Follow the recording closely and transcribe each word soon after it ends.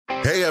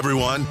Hey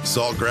everyone,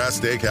 Saltgrass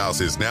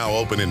Steakhouse is now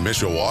open in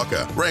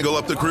Mishawaka. Wrangle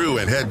up the crew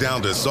and head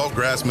down to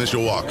Saltgrass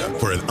Mishawaka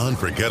for an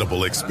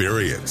unforgettable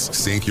experience.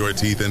 Sink your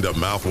teeth into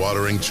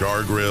mouth-watering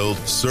char-grilled,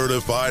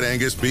 certified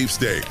Angus beef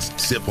steaks.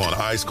 Sip on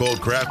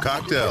ice-cold craft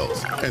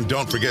cocktails. And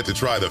don't forget to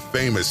try the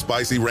famous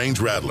spicy range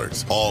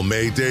rattlers, all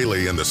made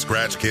daily in the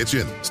Scratch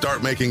Kitchen.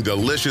 Start making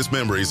delicious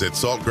memories at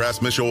Saltgrass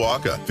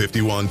Mishawaka,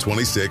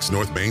 5126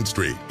 North Main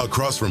Street,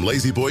 across from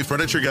Lazy Boy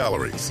Furniture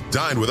Galleries.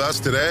 Dine with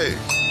us today.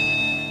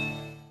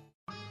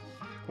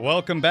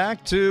 Welcome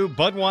back to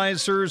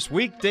Budweiser's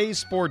Weekday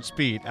Sports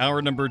Beat,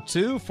 hour number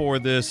 2 for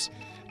this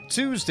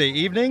Tuesday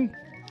evening.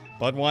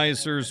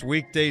 Budweiser's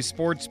Weekday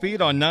Sports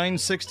Beat on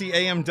 960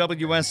 AM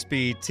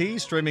WSBT,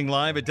 streaming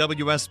live at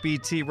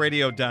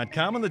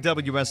WSBTradio.com and the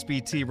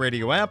WSBT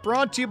Radio app,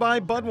 brought to you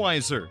by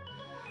Budweiser,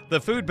 the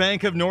Food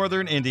Bank of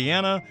Northern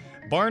Indiana,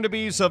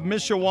 Barnaby's of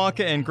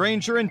Mishawaka and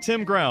Granger, and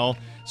Tim Growell,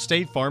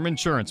 State Farm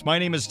Insurance. My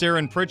name is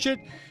Darren Pritchett.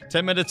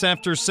 10 minutes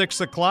after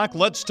 6 o'clock,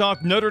 let's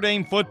talk Notre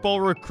Dame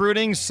football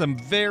recruiting. Some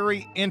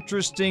very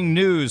interesting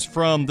news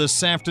from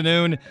this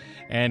afternoon.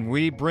 And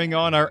we bring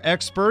on our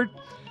expert,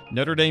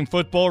 Notre Dame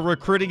football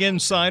recruiting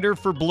insider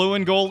for Blue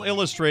and Gold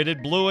Illustrated,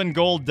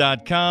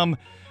 blueandgold.com.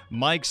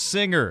 Mike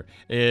Singer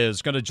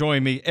is going to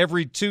join me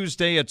every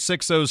Tuesday at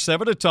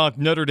 6:07 to talk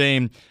Notre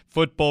Dame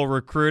football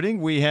recruiting.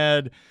 We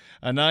had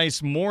a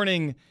nice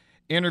morning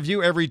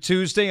interview every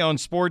Tuesday on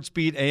Sports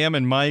Beat AM,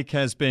 and Mike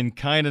has been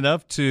kind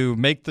enough to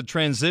make the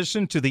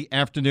transition to the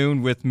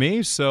afternoon with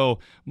me. So,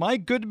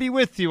 Mike, good to be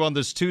with you on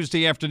this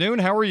Tuesday afternoon.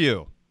 How are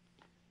you?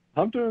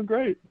 I'm doing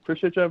great.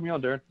 Appreciate you having me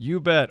on, Darren. You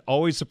bet.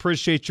 Always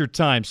appreciate your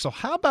time. So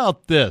how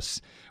about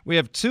this? We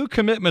have 2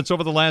 commitments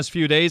over the last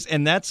few days,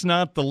 and that's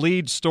not the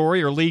lead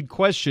story or lead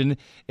question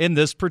in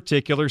this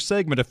particular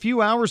segment. A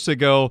few hours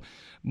ago,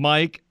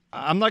 Mike,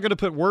 I'm not going to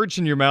put words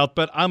in your mouth,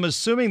 but I'm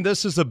assuming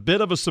this is a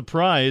bit of a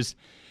surprise,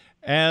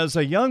 as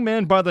a young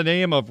man by the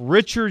name of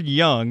Richard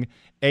Young,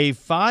 a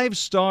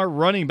 5-star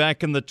running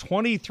back in the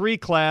 23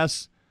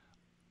 class,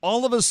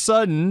 all of a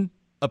sudden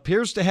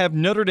appears to have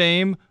Notre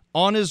Dame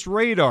on his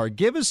radar.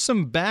 Give us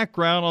some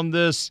background on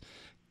this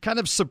kind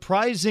of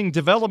surprising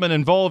development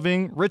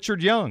involving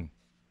Richard Young.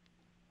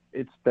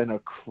 It's been a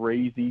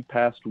crazy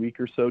past week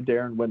or so,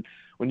 Darren.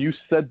 When you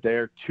said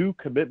there 2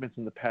 commitments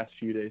in the past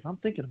few days, I'm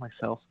thinking to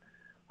myself,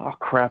 oh,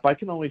 crap, I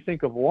can only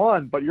think of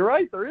 1. But you're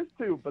right, there is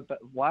 2. But that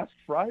last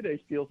Friday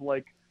feels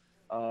like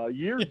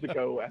years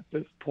ago at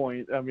this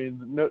point. I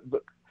mean,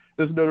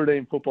 this Notre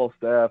Dame football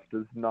staff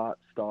does not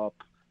stop.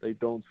 They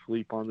don't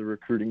sleep on the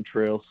recruiting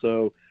trail.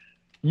 So,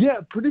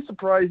 yeah, pretty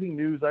surprising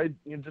news. I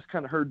just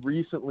kind of heard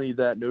recently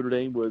that Notre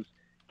Dame was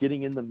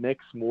getting in the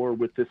mix more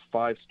with this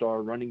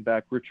 5-star running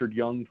back, Richard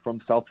Young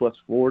from Southwest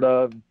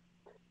Florida. I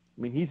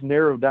mean, he's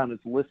narrowed down his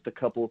list a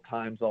couple of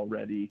times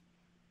already.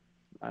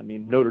 I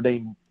mean, Notre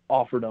Dame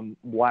offered him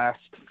last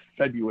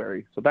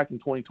February, so back in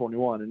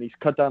 2021, and he's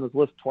cut down his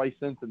list twice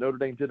since, and Notre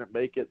Dame didn't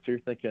make it. So you're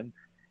thinking,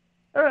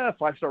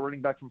 5-star running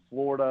back from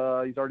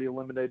Florida, he's already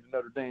eliminated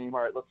Notre Dame.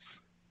 All right, let's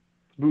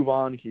move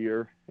on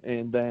here.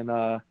 And then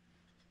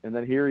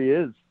here he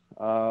is,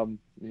 tweeting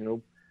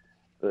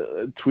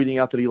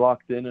out that he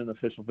locked in an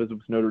official visit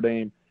with Notre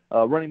Dame.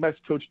 Running backs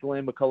coach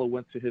Deland McCullough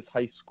went to his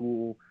high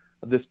school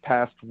this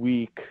past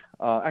week.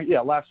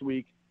 Last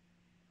week.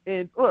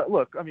 And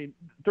look, I mean,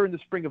 during the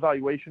spring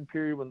evaluation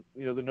period when,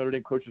 the Notre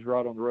Dame coaches are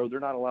out on the road,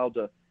 they're not allowed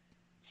to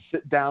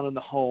sit down in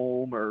the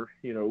home or,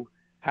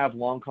 have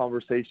long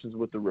conversations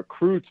with the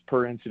recruits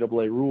per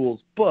NCAA rules.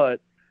 But,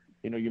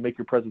 you make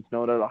your presence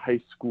known at a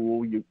high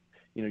school. You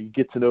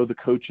get to know the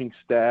coaching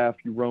staff,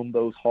 you roam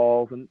those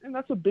halls, and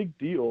that's a big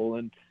deal.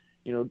 And,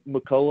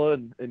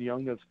 McCullough and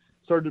Young have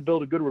started to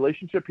build a good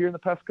relationship here in the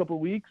past couple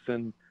of weeks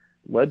and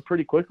led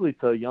pretty quickly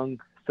to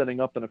Young setting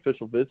up an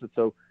official visit.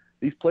 So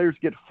these players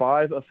get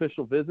 5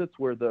 official visits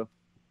where the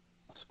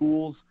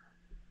schools,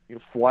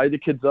 fly the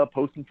kids up,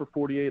 host them for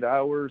 48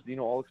 hours,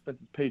 all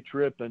expenses paid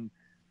trip. And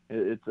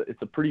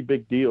it's a pretty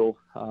big deal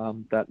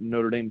that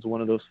Notre Dame's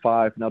one of those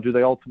 5. Now, do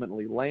they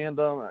ultimately land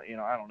them?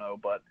 I don't know,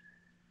 but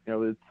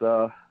it's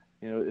a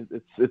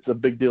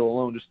big deal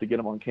alone just to get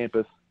them on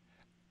campus.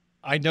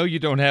 I know you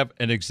don't have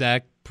an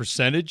exact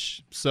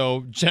percentage,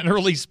 so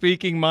generally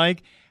speaking,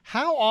 Mike,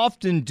 how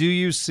often do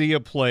you see a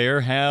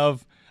player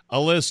have a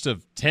list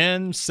of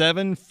 10,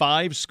 7,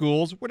 5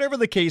 schools, whatever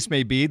the case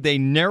may be, they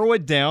narrow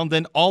it down,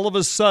 then all of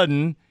a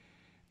sudden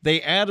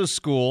they add a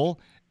school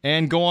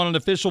and go on an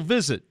official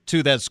visit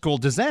to that school?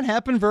 Does that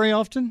happen very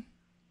often?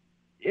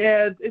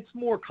 Yeah, it's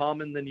more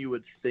common than you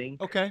would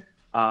think. Okay.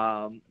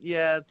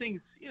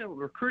 Things,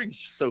 recruiting's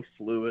so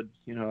fluid.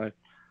 I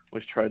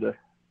always try to,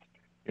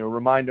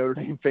 remind Notre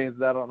Dame fans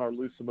that on our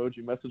loose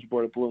emoji message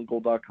board at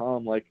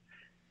blueandgold.com,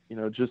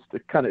 just to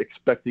kind of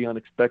expect the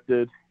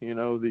unexpected.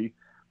 The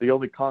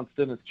only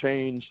constant is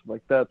change.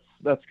 Like that's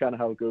kind of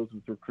how it goes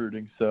with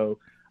recruiting. So,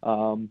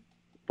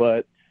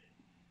 but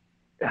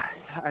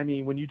I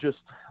mean, when you just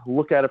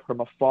look at it from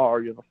afar,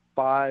 you have a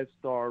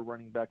 5-star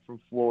running back from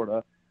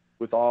Florida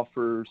with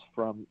offers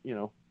from,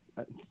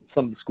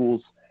 some of the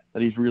schools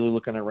that he's really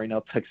looking at right now,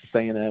 Texas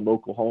A&M,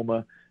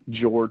 Oklahoma,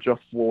 Georgia,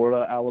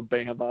 Florida,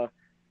 Alabama.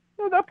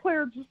 That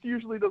player just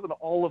usually doesn't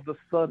all of a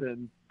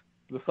sudden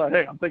decide,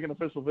 hey, I'm taking an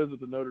official visit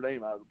to Notre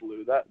Dame out of the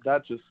blue.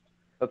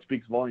 That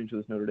speaks volumes to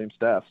this Notre Dame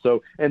staff.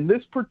 So in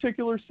this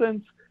particular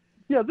sense,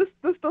 yeah, this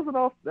doesn't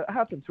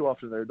happen too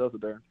often there, does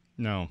it, Darren?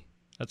 No.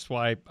 That's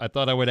why I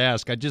thought I would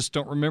ask. I just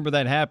don't remember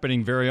that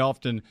happening very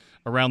often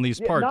around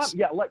these parts.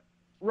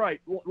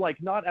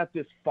 Like not at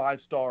this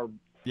 5-star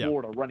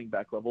Florida running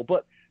back level,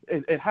 but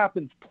it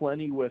happens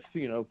plenty with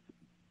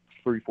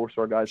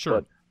 3-4-star guys. Sure.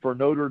 But for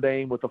Notre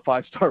Dame with a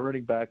 5-star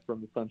running back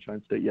from the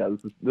Sunshine State,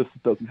 this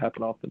doesn't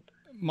happen often.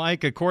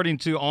 Mike, according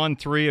to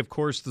On3, of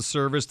course, the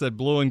service that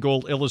Blue and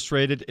Gold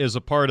Illustrated is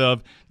a part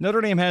of, Notre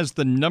Dame has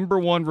the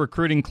 #1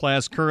 recruiting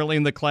class currently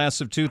in the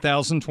class of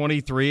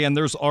 2023, and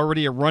there's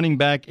already a running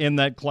back in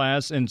that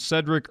class in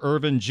Cedric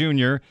Irvin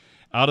Jr.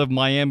 out of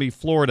Miami,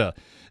 Florida.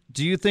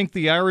 Do you think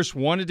the Irish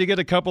wanted to get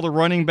a couple of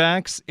running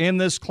backs in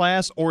this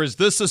class, or is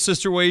this a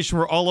situation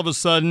where all of a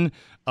sudden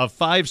a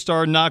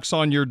 5-star knocks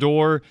on your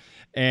door?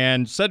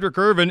 And Cedric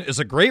Irvin is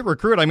a great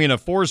recruit. I mean, a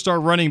 4-star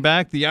running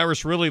back. The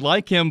Irish really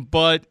like him.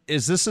 But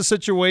is this a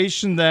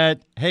situation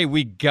that, hey,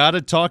 we got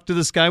to talk to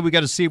this guy. We got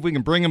to see if we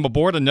can bring him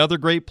aboard, another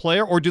great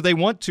player? Or do they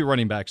want 2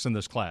 running backs in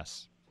this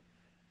class?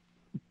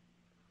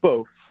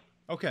 Both.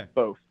 Okay.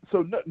 Both.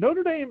 So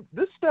Notre Dame,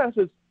 this staff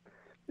is,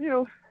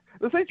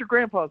 this ain't your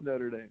grandpa's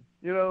Notre Dame.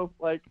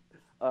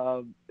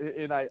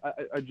 And I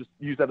just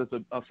use that as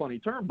a funny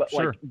term. But,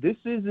 sure, this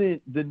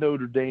isn't the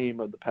Notre Dame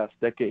of the past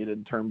decade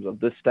in terms of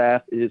this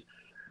staff is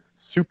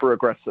super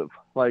aggressive.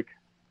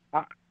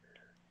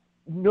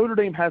 Notre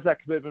Dame has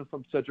that commitment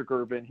from Cedric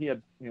Irvin. He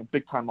had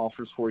big-time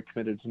offers before he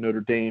committed to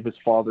Notre Dame. His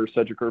father,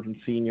 Cedric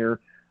Irvin Sr.,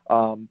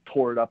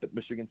 tore it up at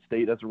Michigan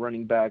State as a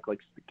running back. The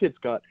kid's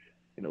got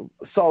a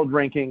solid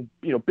ranking,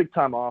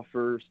 big-time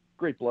offers,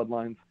 great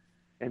bloodlines.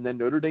 And then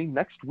Notre Dame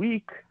next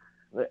week,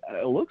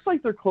 it looks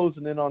like they're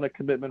closing in on a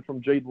commitment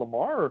from Jade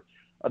Lamar,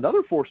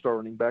 another 4-star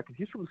running back, and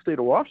he's from the state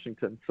of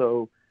Washington.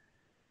 So,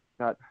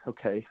 you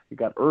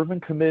got Irvin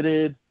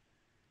committed,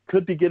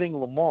 could be getting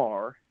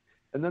Lamar,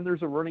 and then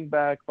there's a running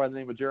back by the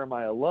name of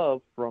Jeremiah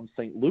Love from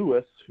St.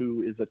 Louis,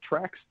 who is a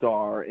track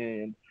star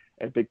and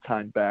a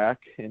big-time back,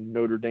 and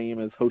Notre Dame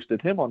has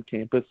hosted him on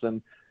campus,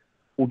 and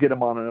we'll get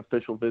him on an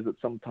official visit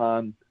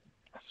sometime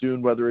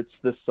soon, whether it's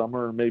this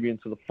summer or maybe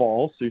into the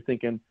fall. So you're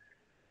thinking,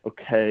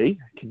 okay,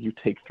 can you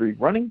take 3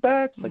 running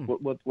backs?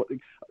 What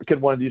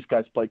can one of these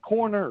guys play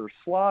corner or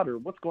slot or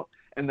what's going?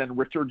 And then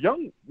Richard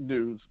Young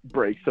news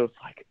breaks. So it's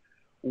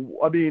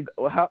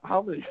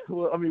how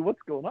many?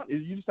 What's going on?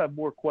 You just have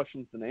more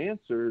questions than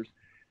answers.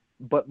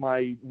 But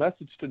my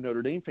message to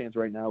Notre Dame fans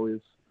right now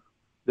is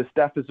the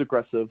staff is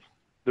aggressive.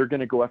 They're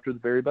going to go after the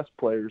very best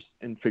players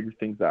and figure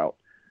things out.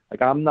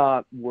 I'm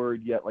not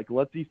worried yet.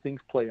 Let these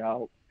things play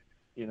out.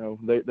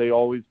 They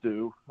always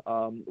do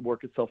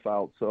work itself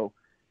out. So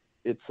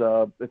it's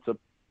a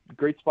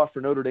great spot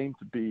for Notre Dame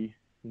to be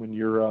when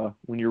you're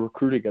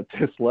recruiting at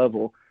this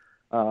level.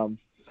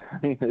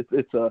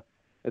 It's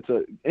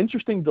a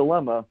interesting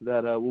dilemma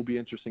that will be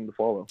interesting to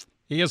follow.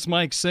 He is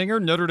Mike Singer,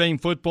 Notre Dame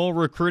football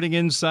recruiting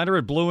insider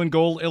at Blue and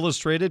Gold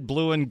Illustrated,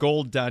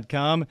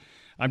 blueandgold.com.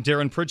 I'm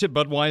Darren Pritchett,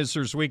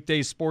 Budweiser's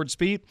weekday sports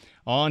beat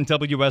on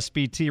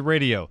WSBT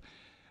Radio.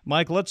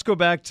 Mike, let's go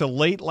back to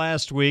late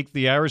last week.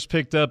 The Irish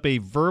picked up a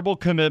verbal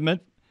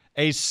commitment.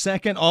 A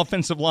second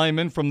offensive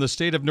lineman from the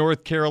state of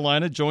North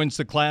Carolina joins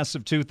the class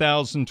of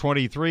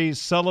 2023,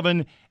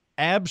 Sullivan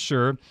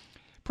Absher.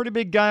 Pretty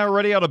big guy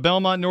already out of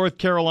Belmont, North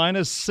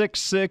Carolina,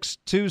 6'6",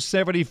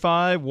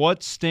 275.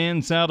 What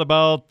stands out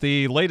about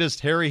the latest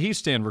Harry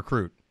Hiestand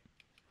recruit?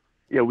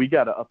 Yeah, we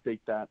got to update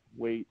that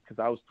weight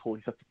because I was told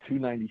he's up to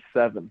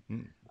 297.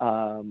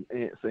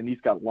 And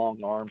he's got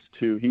long arms,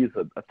 too. He's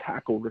a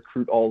tackle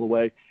recruit all the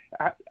way.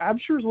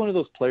 Absher is one of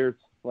those players,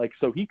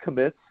 so he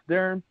commits,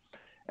 Darren,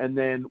 and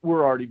then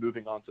we're already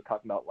moving on to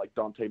talking about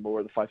Dante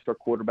Moore, the 5-star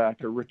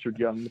quarterback, or Richard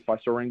Young, the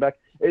 5-star running back.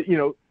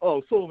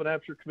 Sullivan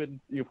Absher committed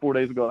 4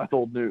 days ago. That's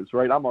old news,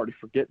 right? I'm already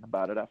forgetting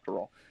about it after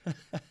all.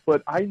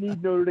 But I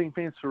need Notre Dame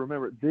fans to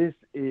remember this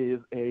is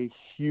a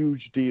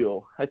huge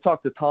deal. I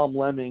talked to Tom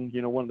Lemming,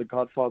 one of the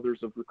godfathers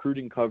of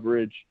recruiting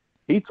coverage.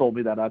 He told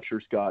me that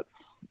Absher's got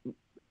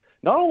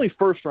not only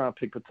first-round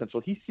pick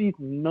potential, he sees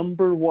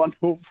 #1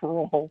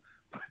 overall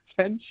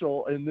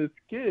potential in this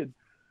kid.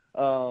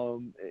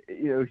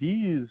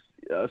 He's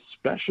a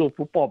special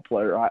football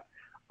player.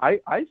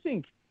 I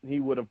think he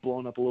would have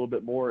blown up a little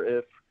bit more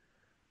if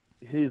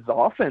his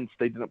offense,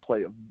 they didn't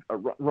play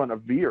run a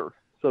veer.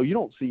 So you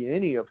don't see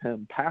any of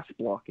him pass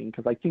blocking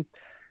because I think,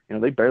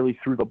 they barely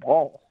threw the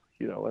ball,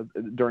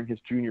 during his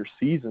junior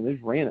season. They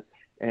just ran it.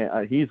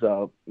 And he's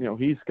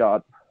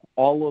got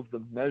all of the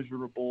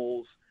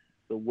measurables,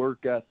 the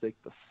work ethic,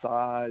 the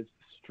size,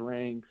 the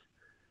strength.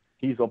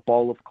 He's a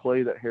ball of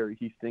clay that Harry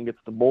Hiestand gets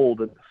to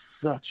mold, and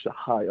such a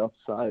high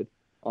upside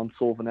on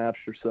Sullivan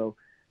Absher. So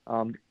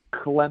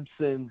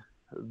Clemson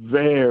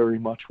very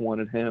much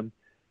wanted him.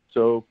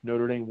 So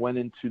Notre Dame went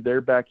into their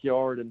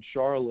backyard in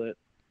Charlotte,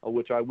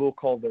 which I will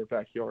call their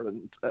backyard,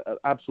 and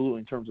absolutely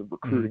in terms of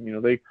recruiting.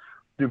 They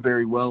do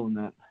very well in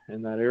that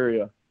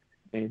area.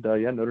 And,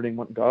 Notre Dame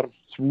went and got him.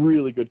 It's a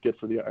really good get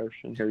for the Irish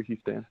and Harry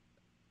Hiestand.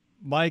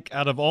 Mike,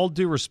 out of all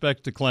due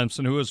respect to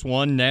Clemson, who has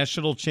won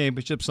national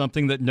championship,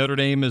 something that Notre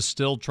Dame is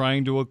still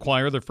trying to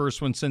acquire, their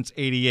first one since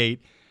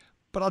 '88.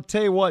 But I'll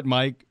tell you what,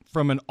 Mike,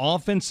 from an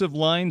offensive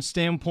line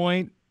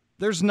standpoint,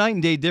 there's night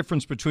and day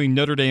difference between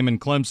Notre Dame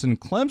and Clemson.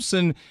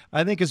 Clemson,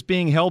 I think, is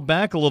being held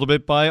back a little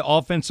bit by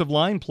offensive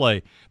line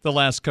play the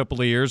last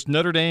couple of years.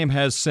 Notre Dame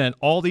has sent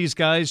all these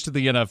guys to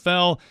the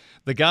NFL.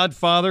 The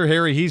Godfather,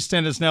 Harry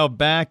Hiestand, is now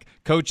back,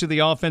 coach of the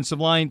offensive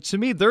line. To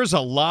me, there's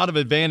a lot of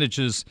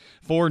advantages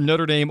for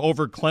Notre Dame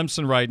over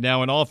Clemson right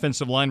now in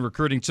offensive line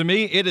recruiting. To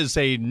me, it is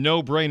a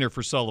no-brainer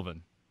for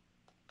Sullivan.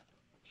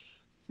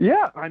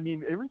 Yeah, I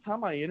mean, every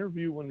time I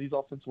interview one of these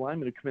offensive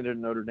linemen who committed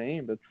to Notre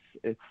Dame,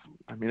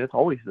 it's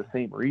always the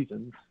same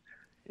reasons.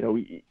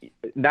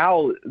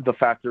 Now the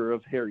factor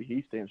of Harry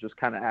Hiestand is just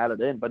kind of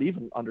added in, but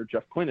even under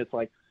Jeff Quinn, it's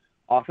like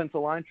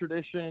offensive line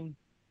tradition,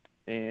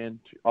 and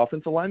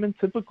offensive linemen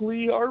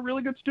typically are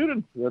really good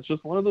students. That's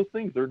just one of those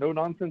things. They're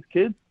no-nonsense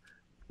kids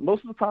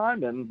most of the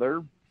time, and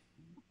they're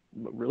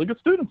really good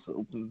students.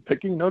 So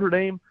picking Notre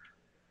Dame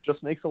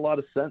just makes a lot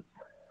of sense.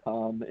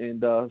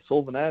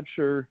 Sullivan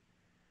Absher,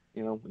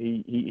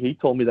 he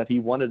told me that he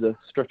wanted to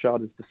stretch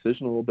out his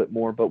decision a little bit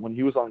more, but when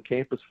he was on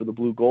campus for the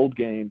Blue Gold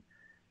game,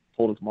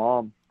 told his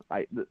mom,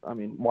 I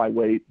mean, why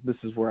wait? This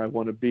is where I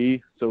want to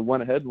be. So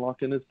went ahead and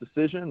locked in his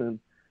decision,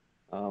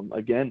 and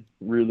again,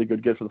 really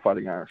good get for the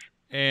Fighting Irish.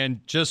 And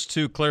just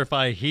to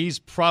clarify, he's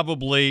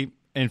probably,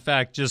 in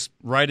fact, just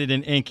write it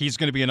in ink, he's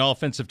going to be an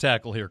offensive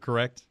tackle here,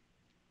 correct?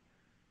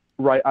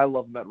 Right. I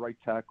love him at right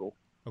tackle.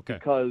 Okay.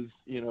 Because,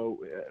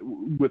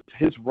 with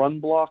his run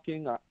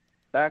blocking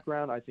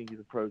background, I think he's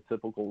a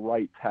prototypical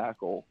right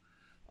tackle.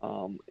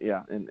 And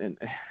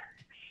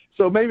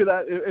so maybe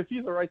that if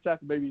he's a right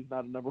tackle, maybe he's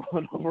not a number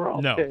one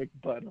overall pick.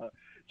 But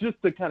just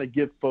to kind of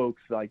give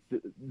folks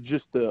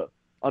just the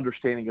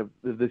understanding of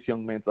this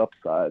young man's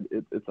upside,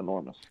 it's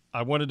enormous.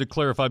 I wanted to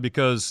clarify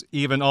because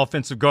even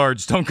offensive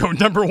guards don't go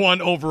number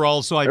one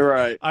overall. So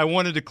I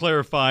wanted to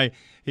clarify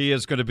he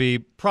is going to be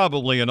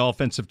probably an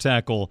offensive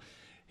tackle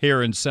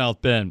here in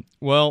South Bend.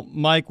 Well,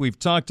 Mike, we've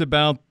talked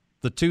about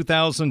the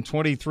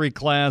 2023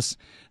 class,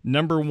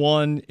 number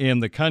one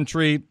in the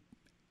country,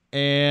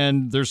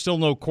 and there's still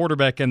no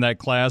quarterback in that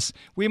class.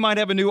 We might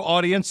have a new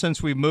audience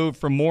since we moved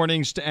from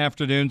mornings to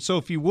afternoons, so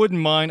if you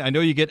wouldn't mind, I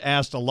know you get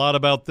asked a lot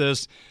about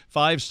this.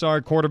 Five-star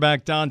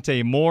quarterback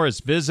Dante Moore has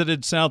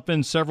visited South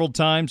Bend several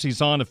times.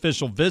 He's on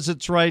official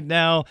visits right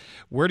now.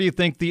 Where do you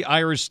think the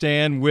Irish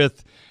stand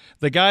with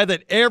the guy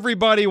that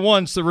everybody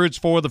wants the roots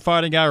for, the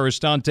Fighting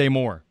Irish, Dante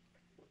Moore?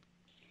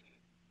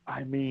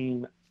 I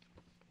mean,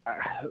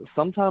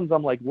 sometimes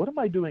I'm like, what am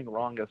I doing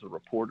wrong as a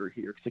reporter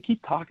here? Because I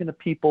keep talking to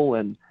people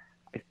and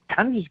I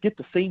kind of just get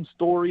the same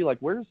story. Like,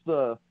 where's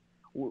the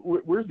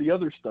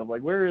other stuff?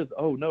 Like, where is,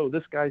 oh no,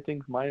 this guy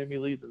thinks Miami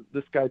leads,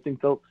 this guy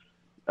thinks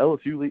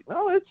LSU leads.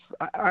 No,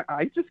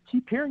 I just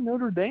keep hearing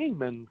Notre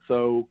Dame. And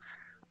so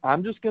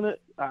I'm just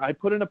I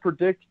put in a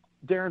predict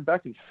Darren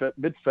Beck in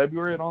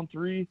mid-February at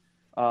On3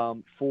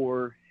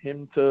 for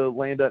him to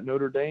land at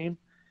Notre Dame.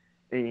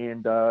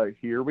 And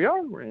here we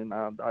are, and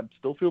I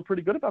still feel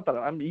pretty good about that.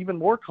 I'm even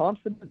more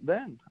confident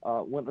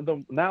now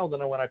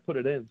than when I put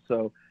it in.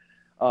 So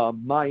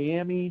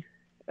Miami,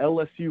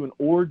 LSU, and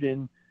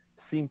Oregon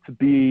seem to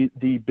be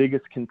the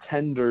biggest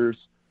contenders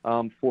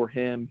for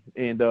him.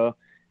 And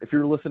if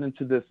you're listening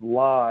to this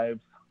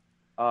live,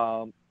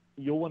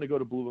 you'll want to go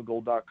to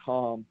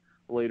blueandgold.com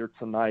later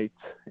tonight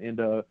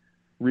and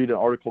read an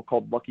article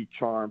called Lucky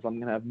Charms. I'm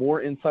going to have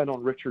more insight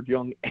on Richard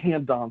Young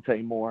and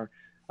Dante Moore.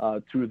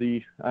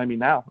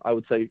 Now I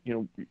would say,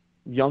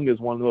 Young is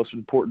one of the most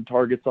important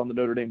targets on the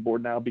Notre Dame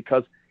board now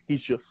because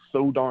he's just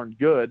so darn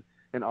good.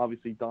 And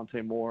obviously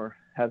Dante Moore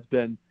has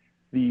been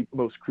the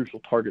most crucial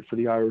target for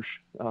the Irish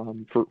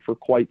for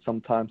quite some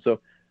time. So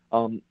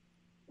I'm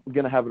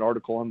going to have an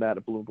article on that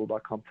at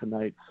blueandgold.com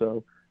tonight.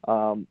 So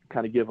kind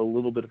of give a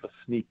little bit of a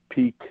sneak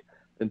peek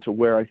into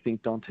where I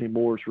think Dante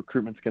Moore's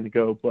recruitment's going to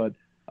go. But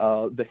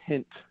the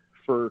hint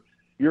for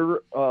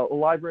your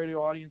live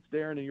radio audience,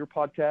 Darren, and your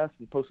podcast,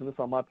 and posting this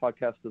on my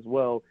podcast as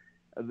well,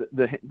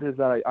 the hint is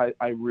that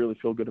I really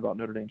feel good about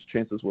Notre Dame's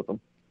chances with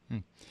them.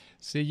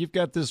 See, you've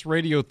got this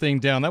radio thing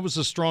down. That was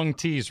a strong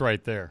tease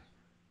right there.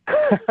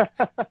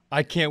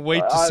 I can't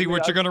wait to see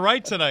what you're going to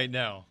write tonight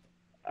now.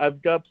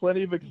 I've got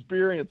plenty of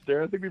experience,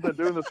 Darren. I think we've been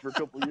doing this for a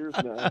couple of years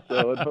now,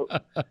 so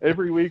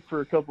every week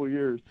for a couple of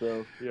years.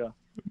 So, yeah.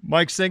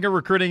 Mike Singer,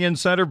 Recruiting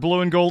Insider,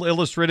 Blue and Gold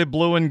Illustrated,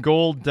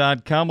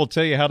 blueandgold.com. We'll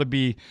tell you how to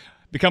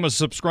become a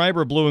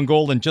subscriber of Blue and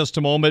Gold in just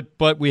a moment,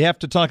 but we have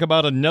to talk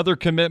about another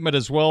commitment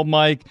as well,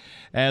 Mike,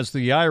 as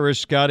the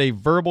Irish got a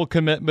verbal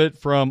commitment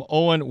from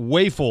Owen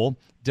Wafle,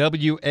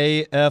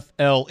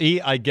 W-A-F-L-E.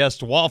 I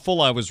guessed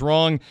waffle. I was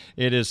wrong.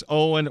 It is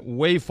Owen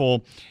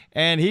Wafle,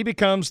 and he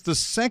becomes the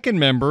second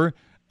member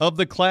of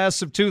the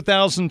class of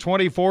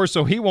 2024,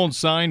 so he won't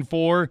sign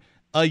for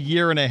a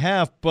year and a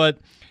half. But,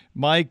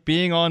 Mike,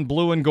 being on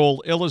Blue and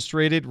Gold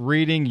Illustrated,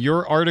 reading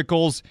your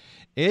articles,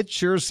 it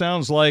sure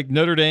sounds like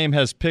Notre Dame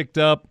has picked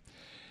up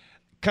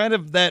kind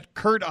of that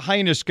Kurt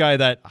Hinish guy,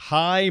 that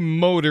high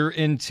motor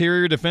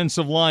interior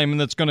defensive lineman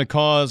that's going to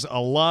cause a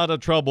lot of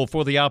trouble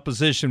for the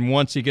opposition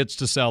once he gets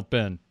to South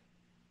Bend.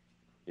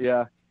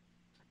 Yeah.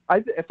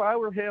 If I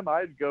were him,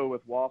 I'd go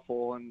with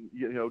Waffle and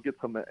get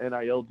some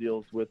NIL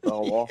deals with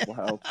Waffle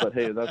House. But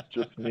hey, that's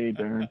just me,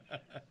 Darren.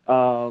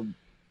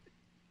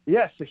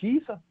 Yeah, so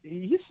he's a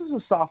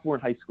sophomore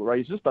in high school, right?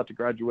 He's just about to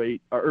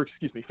graduate,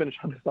 finish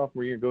on his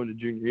sophomore year and go into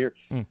junior year.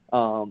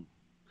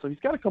 So he's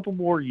got a couple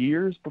more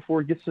years before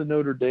he gets to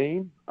Notre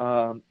Dame.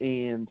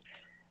 And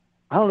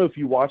I don't know if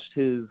you watched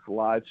the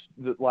live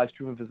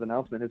stream of his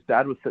announcement. His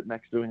dad was sitting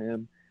next to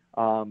him,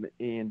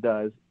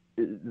 and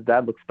his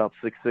dad looks about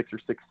 6'6" or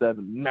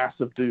 6'7",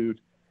 massive dude.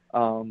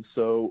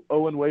 So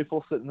Owen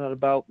Wafel sitting at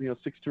about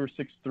 6'2" or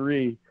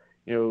 6'3".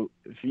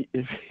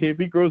 If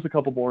he grows a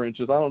couple more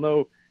inches, I don't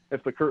know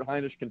if the Kurt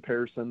Hinish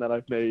comparison that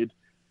I've made.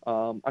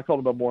 I called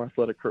him a more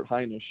athletic Kurt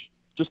Hinish,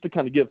 just to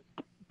kind of give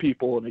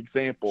people an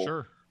example.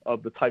 Sure.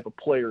 Of the type of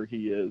player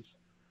he is.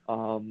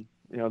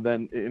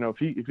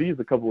 If he's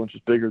a couple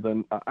inches bigger,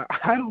 then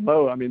I don't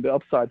know. I mean, the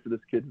upside for this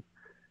kid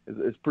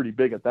is pretty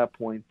big at that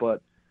point,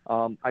 but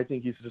I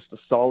think he's just a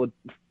solid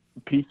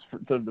piece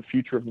for the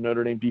future of the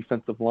Notre Dame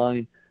defensive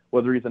line,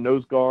 whether he's a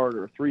nose guard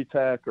or a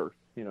 3-tech or,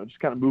 just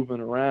kind of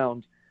moving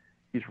around.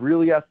 He's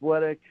really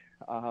athletic.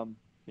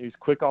 He's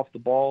quick off the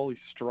ball. He's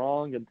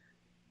strong and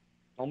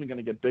only going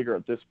to get bigger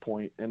at this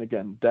point. And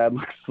again, Dad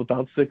looks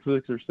about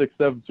 6'6" or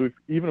 6'7". So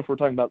even if we're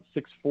talking about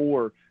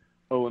 6'4",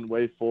 Owen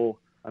Wafel,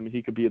 I mean,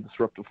 he could be a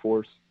disruptive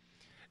force.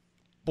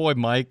 Boy,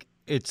 Mike,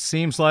 it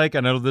seems like, I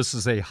know this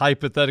is a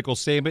hypothetical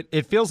statement,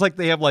 it feels like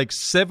they have like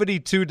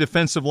 72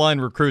 defensive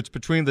line recruits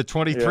between the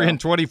 23 and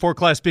 24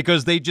 class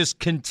because they just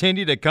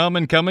continue to come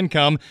and come and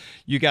come.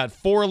 You got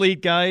 4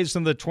 elite guys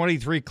in the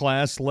 23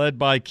 class led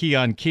by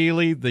Keon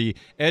Keeley, the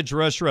edge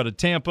rusher out of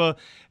Tampa,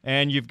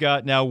 and you've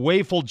got now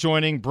Wafel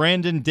joining,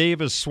 Brandon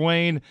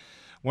Davis-Swain,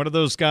 one of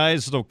those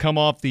guys that'll come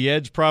off the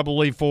edge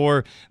probably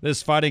for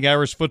this Fighting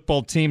Irish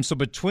football team. So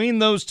between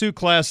those two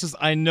classes,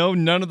 I know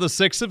none of the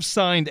 6 have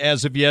signed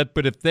as of yet,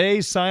 but if they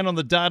sign on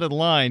the dotted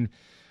line,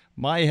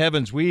 my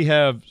heavens, we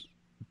have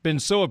been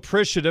so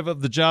appreciative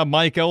of the job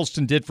Mike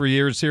Elston did for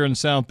years here in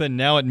South Bend,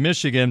 now at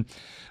Michigan.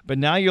 But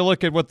now you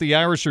look at what the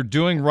Irish are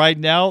doing right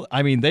now.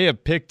 I mean, they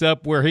have picked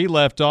up where he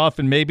left off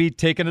and maybe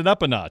taken it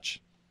up a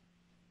notch.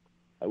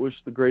 I wish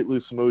the great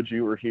Lou Samoji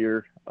were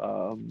here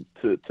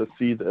to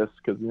see this,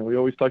 because we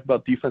always talk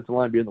about defensive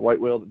line being the white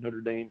whale that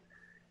Notre Dame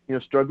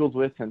struggles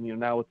with, and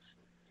now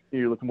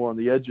you're looking more on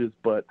the edges.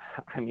 But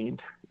I mean,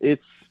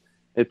 it's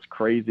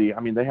crazy. I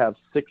mean, they have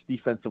 6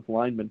 defensive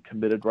linemen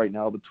committed right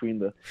now between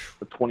the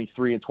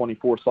 23 and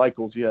 24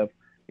 cycles. You have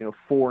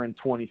 4 in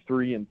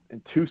 23 and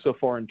 2 so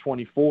far in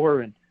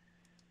 24, and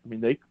I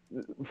mean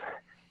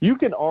you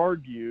can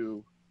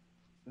argue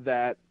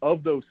that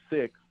of those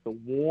 6, the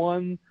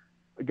one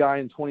guy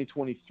in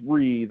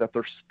 2023 that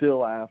they're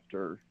still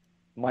after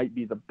might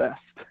be the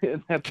best,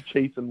 and that's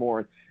Jason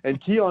Moore.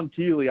 And Keon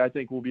Keeley, I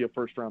think, will be a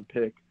first-round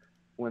pick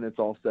when it's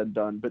all said and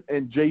done.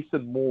 And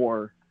Jason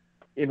Moore,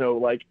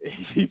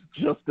 he's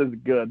just as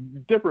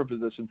good. Different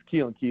positions.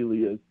 Keon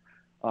Keeley is,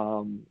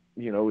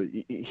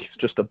 he's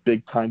just a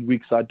big-time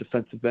weak side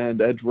defensive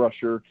end, edge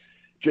rusher.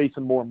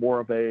 Jason Moore,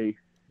 more of a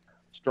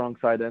strong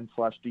side end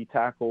 / D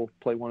tackle,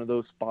 play one of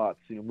those spots,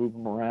 move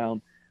him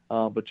around.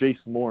 But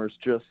Jason Moore is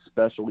just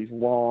special. He's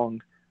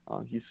long.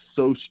 He's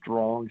so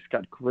strong. He's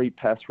got great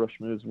pass rush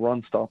moves,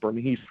 run stopper. I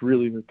mean, he's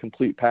really the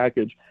complete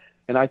package.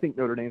 And I think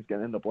Notre Dame's going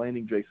to end up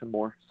landing Jason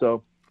Moore.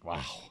 So,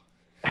 wow.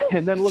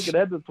 And then look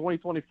ahead to the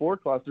 2024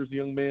 class. There's a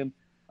young man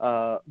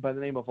by the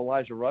name of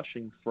Elijah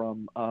Rushing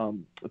from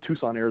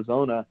Tucson,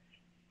 Arizona.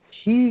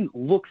 He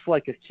looks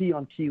like a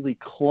Keon Keeley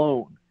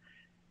clone.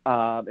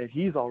 And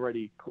he's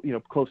already,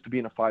 close to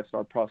being a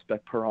 5-star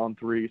prospect per On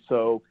 3.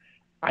 So,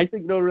 I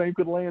think Notre Dame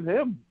could land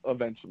him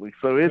eventually.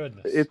 So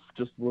it's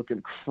just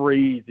looking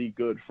crazy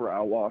good for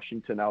Al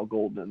Washington, Al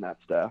Golden, and that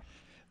staff.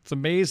 It's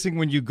amazing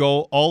when you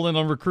go all in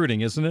on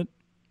recruiting, isn't it?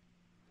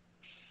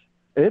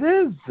 It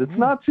is. It's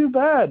not too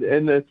bad.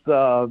 And it's,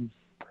 I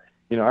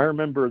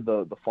remember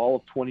the fall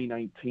of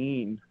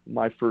 2019,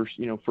 my first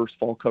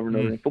fall covering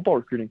Notre Dame football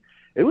recruiting.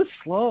 It was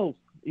slow.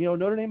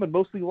 Notre Dame had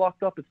mostly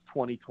locked up its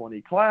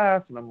 2020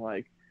 class, and I'm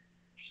like,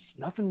 there's just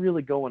nothing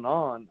really going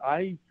on.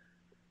 I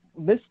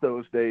miss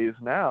those days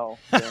now,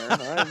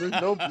 Darren.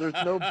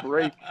 There's no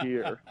break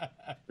here.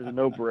 There's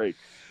no break.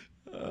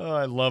 Oh,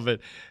 I love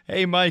it.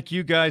 Hey, Mike,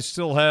 you guys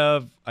still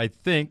have, I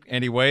think,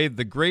 anyway,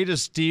 the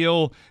greatest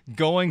deal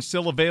going,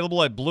 still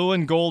available at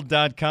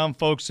blueandgold.com.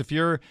 Folks, if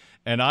you're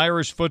an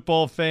Irish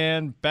football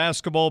fan,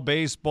 basketball,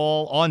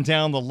 baseball, on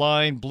down the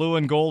line, Blue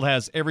and Gold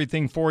has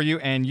everything for you,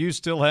 and you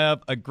still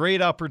have a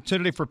great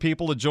opportunity for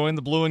people to join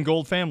the Blue and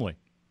Gold family.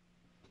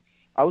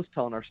 I was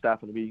telling our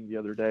staff in a meeting the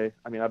other day,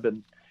 I mean, I've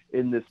been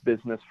in this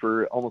business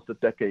for almost a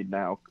decade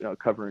now,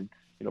 covering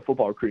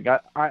football recruiting.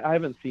 I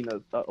haven't seen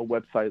a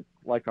website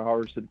like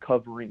ours and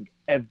covering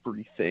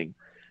everything.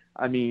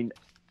 I mean,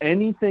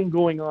 anything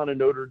going on in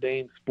Notre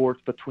Dame sports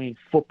between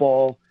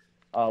football,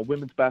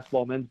 women's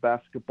basketball, men's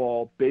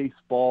basketball,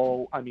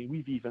 baseball. I mean,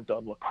 we've even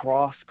done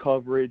lacrosse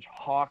coverage,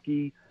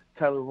 hockey.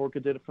 Tyler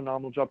Horka did a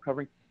phenomenal job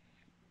covering.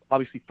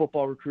 Obviously,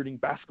 football recruiting,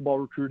 basketball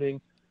recruiting,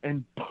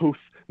 and both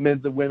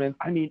men's and women's.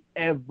 I mean,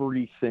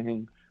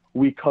 everything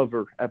we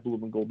cover at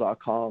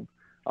blueandgold.com.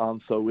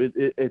 So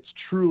it's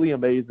truly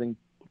amazing.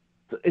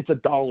 It's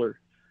 $1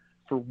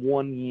 for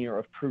 1 year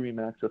of premium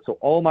access. So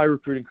all my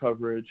recruiting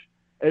coverage,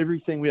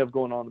 everything we have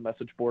going on the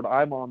message board,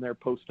 I'm on there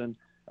posting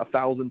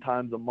 1,000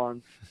 times a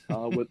month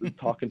with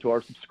talking to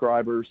our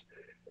subscribers.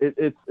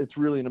 It's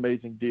really an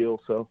amazing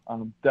deal. So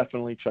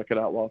definitely check it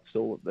out while it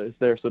still is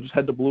there. So just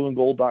head to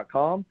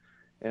blueandgold.com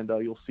and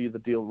you'll see the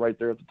deal right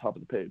there at the top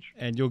of the page.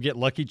 And you'll get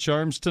Lucky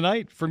Charms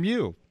tonight from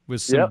you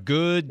with some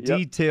good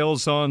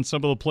details on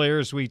some of the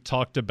players we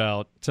talked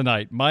about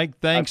tonight. Mike,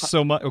 thanks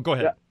so much. Oh, go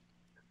ahead.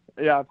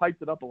 Yeah, I've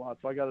hyped it up a lot,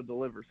 so I got to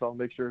deliver. So I'll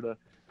make sure to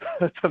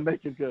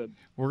make it good.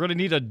 We're going to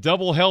need a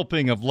double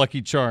helping of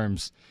Lucky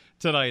Charms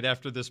tonight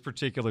after this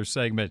particular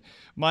segment.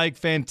 Mike,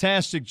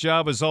 fantastic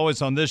job as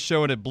always on this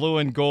show and at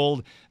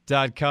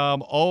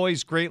blueandgold.com.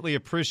 Always greatly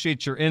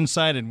appreciate your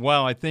insight. And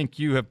wow, I think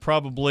you have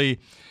probably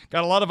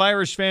got a lot of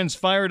Irish fans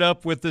fired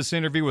up with this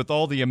interview, with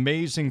all the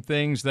amazing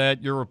things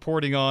that you're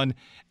reporting on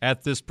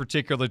at this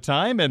particular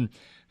time. And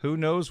who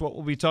knows what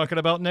we'll be talking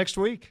about next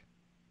week.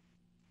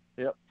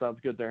 Yep, sounds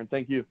good, Darren.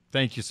 Thank you.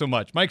 Thank you so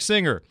much. Mike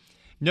Singer,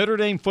 Notre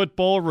Dame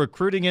football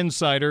recruiting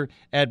insider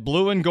at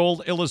Blue and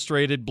Gold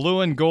Illustrated,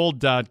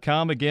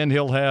 blueandgold.com. Again,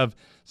 he'll have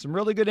some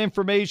really good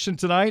information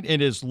tonight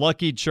in his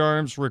Lucky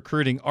Charms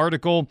recruiting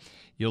article.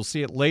 You'll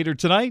see it later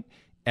tonight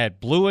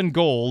at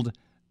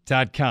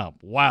blueandgold.com.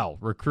 Wow,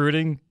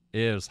 recruiting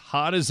is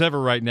hot as ever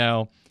right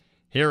now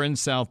here in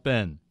South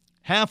Bend.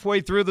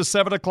 Halfway through the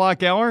 7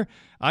 o'clock hour,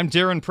 I'm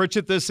Darren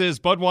Pritchett. This is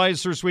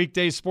Budweiser's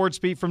Weekday Sports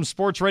Beat from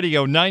Sports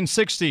Radio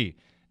 960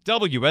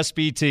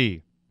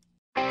 WSBT.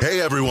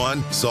 Hey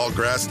everyone,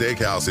 Saltgrass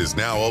Steakhouse is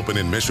now open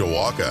in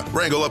Mishawaka.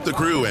 Wrangle up the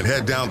crew and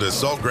head down to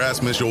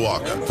Saltgrass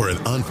Mishawaka for an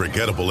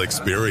unforgettable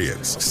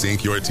experience.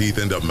 Sink your teeth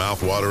into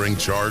mouth-watering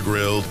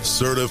char-grilled,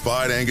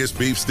 certified Angus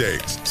beef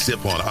steaks.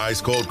 Sip on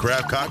ice-cold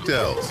craft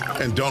cocktails.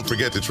 And don't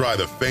forget to try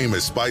the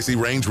famous spicy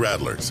range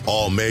rattlers,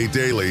 all made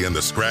daily in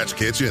the Scratch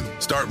Kitchen.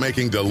 Start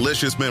making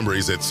delicious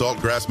memories at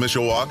Saltgrass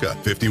Mishawaka,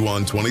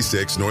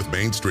 5126 North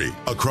Main Street,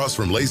 across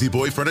from Lazy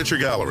Boy Furniture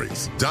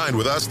Galleries. Dine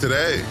with us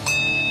today.